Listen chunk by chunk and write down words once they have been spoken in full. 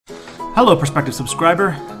Hello, prospective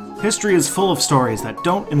subscriber. History is full of stories that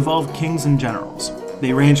don't involve kings and generals.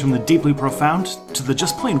 They range from the deeply profound to the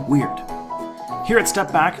just plain weird. Here at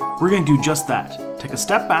Step Back, we're going to do just that. Take a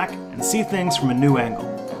step back and see things from a new angle.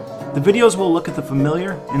 The videos will look at the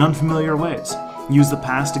familiar and unfamiliar ways, use the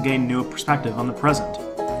past to gain new perspective on the present,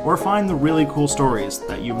 or find the really cool stories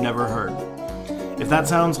that you've never heard. If that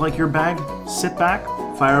sounds like your bag, sit back,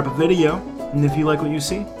 fire up a video, and if you like what you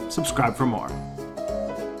see, subscribe for more.